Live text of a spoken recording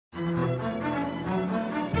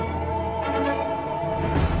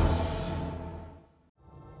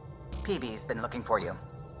Peebee's been looking for you.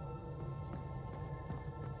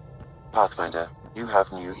 Pathfinder, you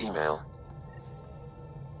have new email.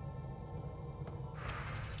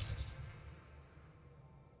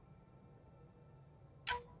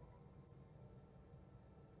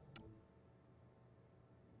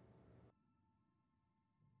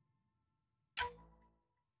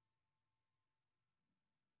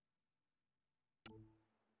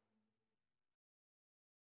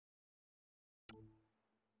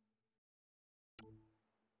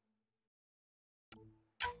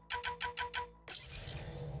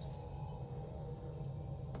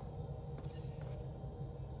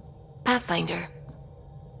 Pathfinder.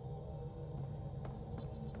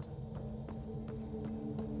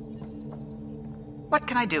 What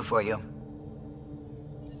can I do for you?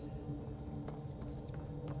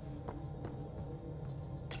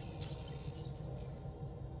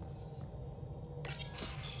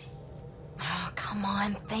 Oh, come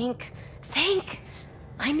on, think. Think!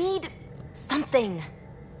 I need something.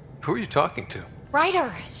 Who are you talking to?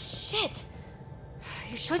 Ryder! Shit!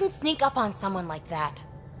 You shouldn't sneak up on someone like that.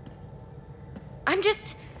 I'm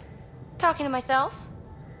just talking to myself.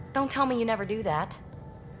 Don't tell me you never do that.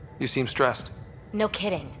 You seem stressed. No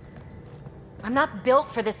kidding. I'm not built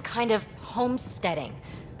for this kind of homesteading.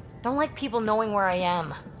 Don't like people knowing where I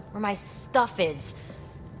am, where my stuff is.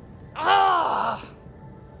 Ugh!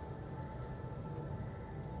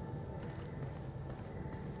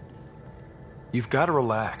 You've got to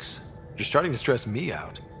relax. You're starting to stress me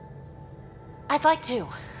out. I'd like to.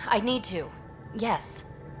 I need to. Yes.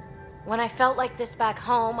 When I felt like this back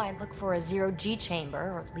home, I'd look for a zero-G chamber,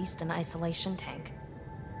 or at least an isolation tank.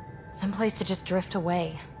 Someplace to just drift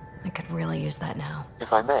away. I could really use that now.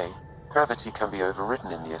 If I may, gravity can be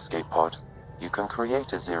overridden in the escape pod. You can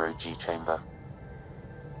create a zero-G chamber.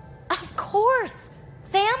 Of course!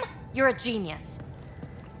 Sam, you're a genius.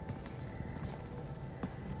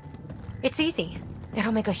 It's easy.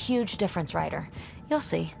 It'll make a huge difference, Ryder. You'll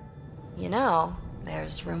see. You know,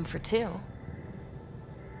 there's room for two.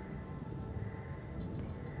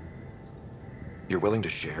 You're willing to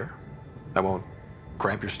share? I won't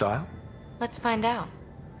cramp your style? Let's find out.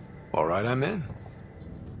 All right, I'm in.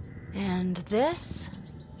 And this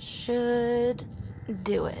should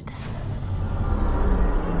do it.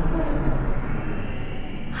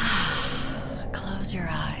 Close your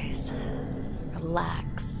eyes.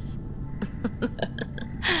 Relax.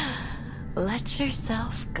 Let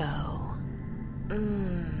yourself go.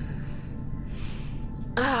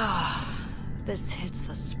 Oh, this hits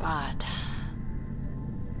the spot.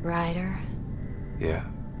 Ryder? Yeah?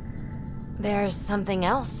 There's something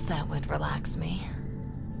else that would relax me.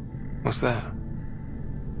 What's that?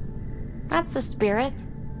 That's the spirit.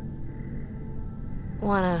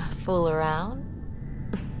 Wanna fool around?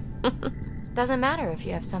 Doesn't matter if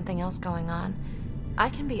you have something else going on. I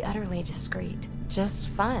can be utterly discreet. Just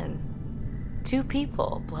fun. Two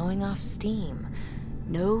people blowing off steam.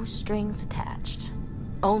 No strings attached.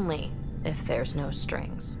 Only if there's no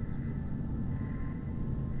strings.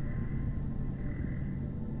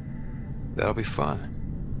 That'll be fun.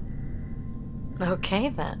 Okay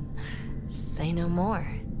then. Say no more.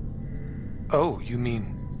 Oh, you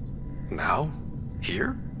mean now?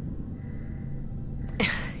 Here?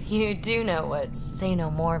 You do know what say no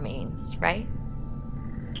more means, right?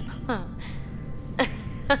 Huh.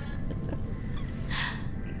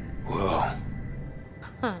 Whoa.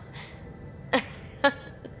 Huh.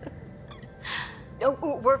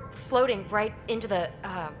 Oh, we're floating right into the,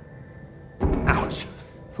 Ouch.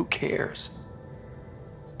 Who cares?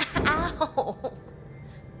 Ow!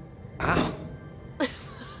 Ow.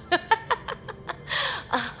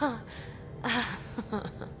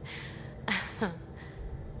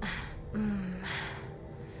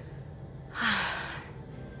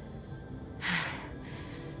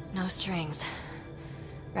 No strings.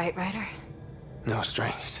 Right, Ryder? No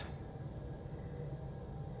strings.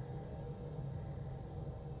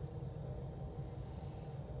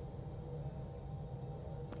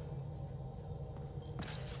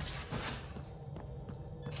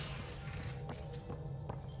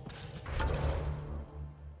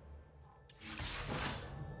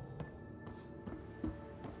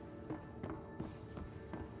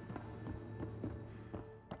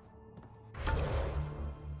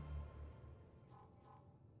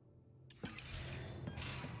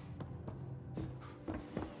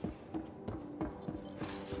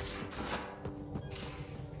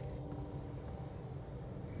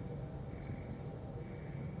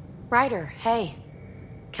 Ryder, hey.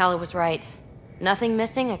 Calla was right. Nothing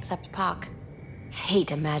missing except POCHE.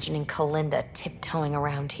 Hate imagining Kalinda tiptoeing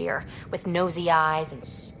around here with nosy eyes and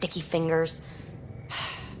sticky fingers.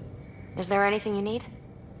 Is there anything you need?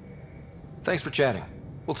 Thanks for chatting.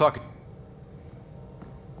 We'll talk.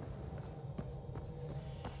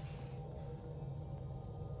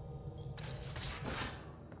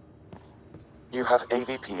 You have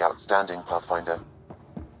AVP outstanding, Pathfinder.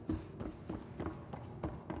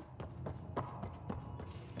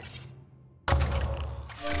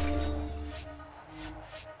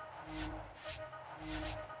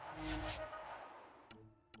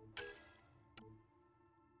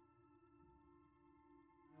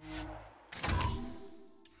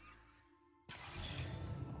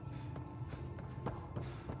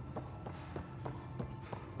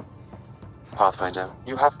 Pathfinder,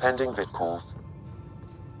 you have pending vid calls.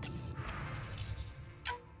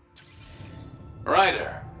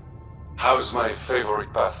 Ryder, how's my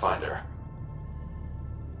favorite Pathfinder?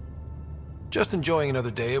 Just enjoying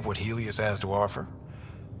another day of what Helios has to offer.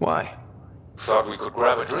 Why? Thought we could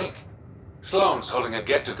grab a drink. Sloane's holding a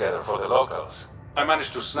get-together for the locals. I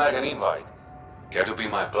managed to snag an invite. Care to be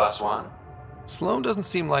my +1? Sloane doesn't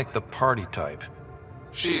seem like the party type.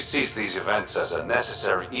 She sees these events as a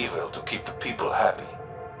necessary evil to keep the people happy.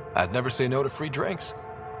 I'd never say no to free drinks.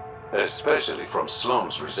 Especially from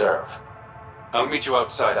Sloane's reserve. I'll meet you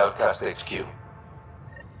outside Outcast HQ.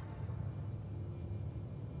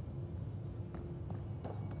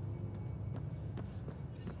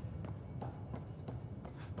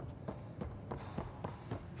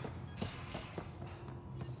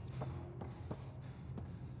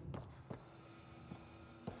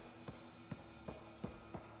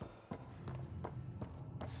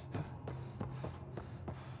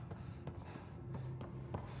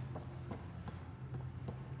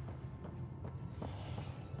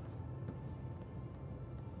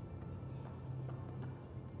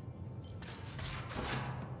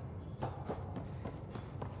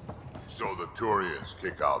 So the Turians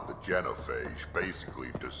kick out the Genophage, basically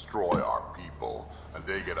destroy our people, and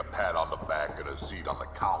they get a pat on the back and a seat on the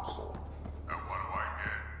council. And what do I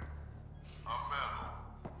get? A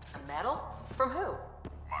medal. A medal? From who?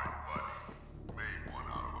 My buddy made one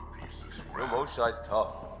out of a piece of Your scrap. Moshai's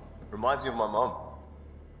tough. Reminds me of my mom.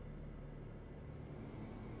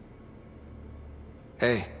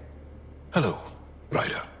 Hey, Hello,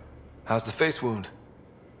 Ryder. how's the face wound?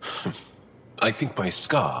 I think my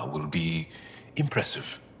scar will be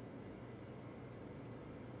impressive.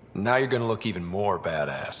 Now you're gonna look even more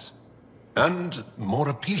badass. And more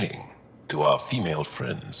appealing to our female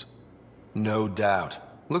friends. No doubt.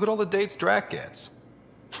 Look at all the dates Drac gets.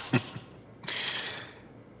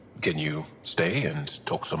 Can you stay and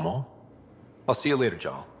talk some more? I'll see you later,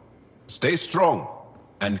 Jaal. Stay strong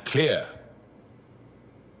and clear.